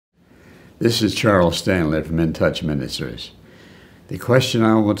This is Charles Stanley from In Touch Ministries. The question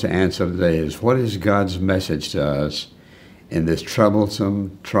I want to answer today is, what is God's message to us in this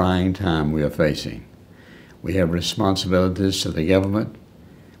troublesome, trying time we are facing? We have responsibilities to the government.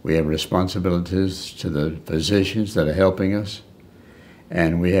 We have responsibilities to the physicians that are helping us.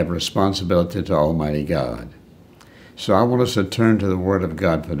 And we have responsibility to Almighty God. So I want us to turn to the Word of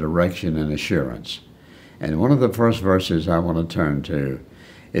God for direction and assurance. And one of the first verses I want to turn to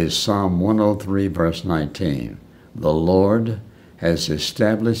is Psalm 103, verse 19. The Lord has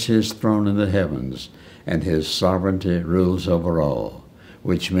established his throne in the heavens, and his sovereignty rules over all,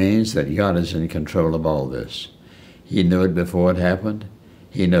 which means that God is in control of all this. He knew it before it happened.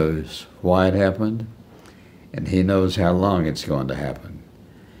 He knows why it happened, and he knows how long it's going to happen.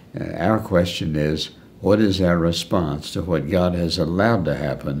 And our question is, what is our response to what God has allowed to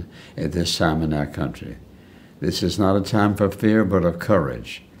happen at this time in our country? This is not a time for fear, but of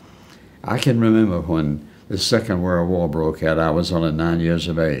courage. I can remember when the Second World War broke out. I was only 9 years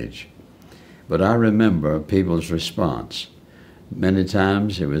of age. But I remember people's response. Many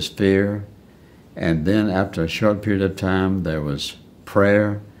times it was fear, and then after a short period of time there was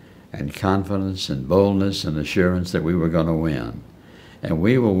prayer and confidence and boldness and assurance that we were going to win. And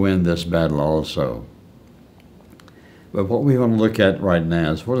we will win this battle also. But what we want to look at right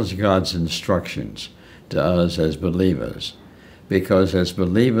now is, what is God's instructions to us as believers? Because as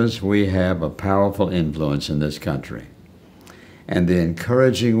believers we have a powerful influence in this country. And the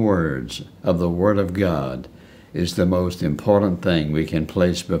encouraging words of the Word of God is the most important thing we can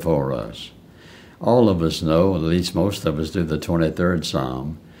place before us. All of us know, at least most of us do, the 23rd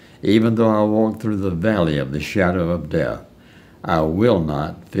Psalm. Even though I walk through the valley of the shadow of death, I will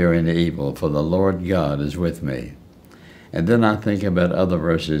not fear any evil, for the Lord God is with me. And then I think about other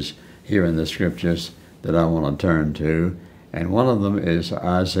verses here in the Scriptures that I want to turn to. And one of them is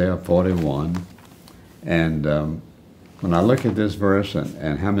Isaiah 41. And when I look at this verse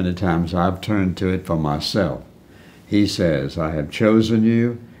and how many times I've turned to it for myself, he says, I have chosen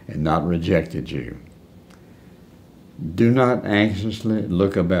you and not rejected you. Do not anxiously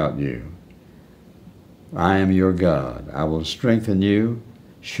look about you. I am your God. I will strengthen you.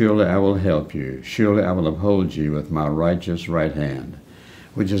 Surely I will help you. Surely I will uphold you with my righteous right hand,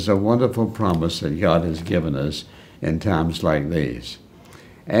 which is a wonderful promise that God has given us in times like these.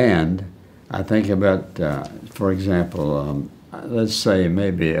 And I think about, for example, let's say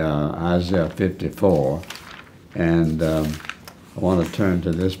maybe Isaiah 54, and I want to turn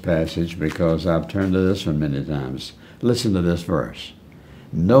to this passage because I've turned to this one many times. Listen to this verse.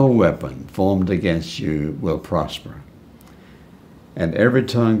 No weapon formed against you will prosper, and every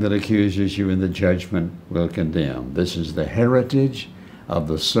tongue that accuses you in the judgment will condemn. This is the heritage of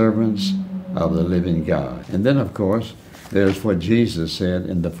the servants of the living God. And then, of course, there's what Jesus said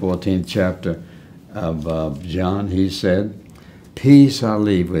in the 14th chapter of John. He said, peace I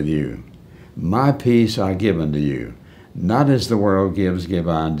leave with you. My peace I give unto you. Not as the world gives, give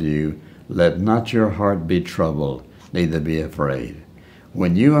I unto you. Let not your heart be troubled, neither be afraid.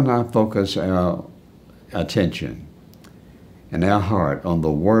 When you and I focus our attention and our heart on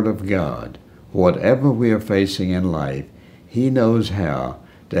the Word of God, whatever we are facing in life, He knows how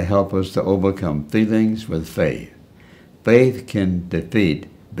to help us to overcome feelings with faith. Faith can defeat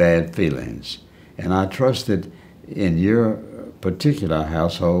bad feelings. And I trust that in your particular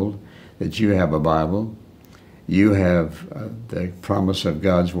household that you have a Bible, you have the promise of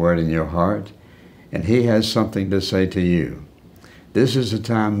God's Word in your heart, and He has something to say to you. This is a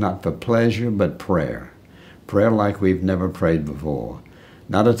time not for pleasure, but prayer. Prayer like we've never prayed before.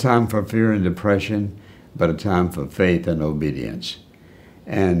 Not a time for fear and depression, but a time for faith and obedience.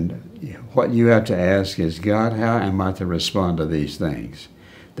 And what you have to ask is, God, how am I to respond to these things?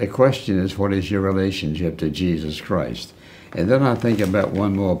 The question is, what is your relationship to Jesus Christ? And then I think about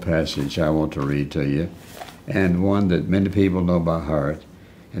one more passage I want to read to you, and one that many people know by heart.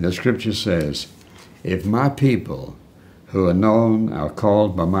 And the Scripture says, if my people who are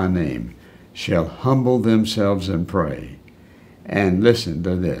called by my name, shall humble themselves and pray, and listen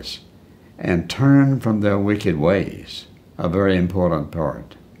to this, and turn from their wicked ways, a very important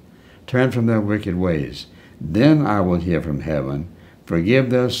part. Turn from their wicked ways. Then I will hear from heaven,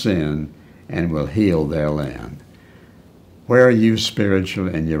 forgive their sin, and will heal their land. Where are you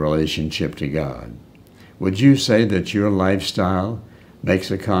spiritually in your relationship to God? Would you say that your lifestyle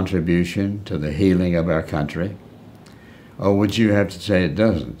makes a contribution to the healing of our country? Or would you have to say it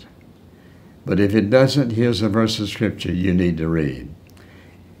doesn't? But if it doesn't, here's a verse of Scripture you need to read.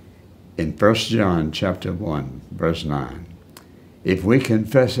 In 1 John chapter 1, verse 9, if we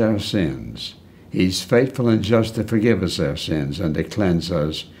confess our sins, He's faithful and just to forgive us our sins and to cleanse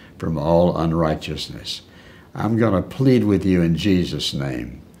us from all unrighteousness. I'm going to plead with you in Jesus'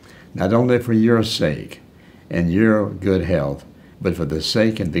 name, not only for your sake and your good health, but for the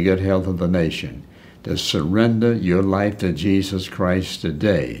sake and the good health of the nation, to surrender your life to Jesus Christ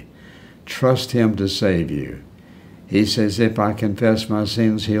today. Trust him to save you. He says, if I confess my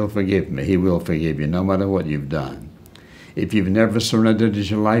sins, he'll forgive me. He will forgive you, no matter what you've done. If you've never surrendered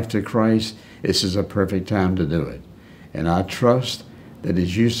your life to Christ, this is a perfect time to do it. And I trust that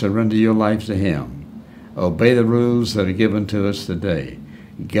as you surrender your life to him, obey the rules that are given to us today,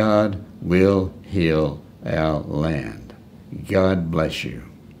 God will heal our land. God bless you.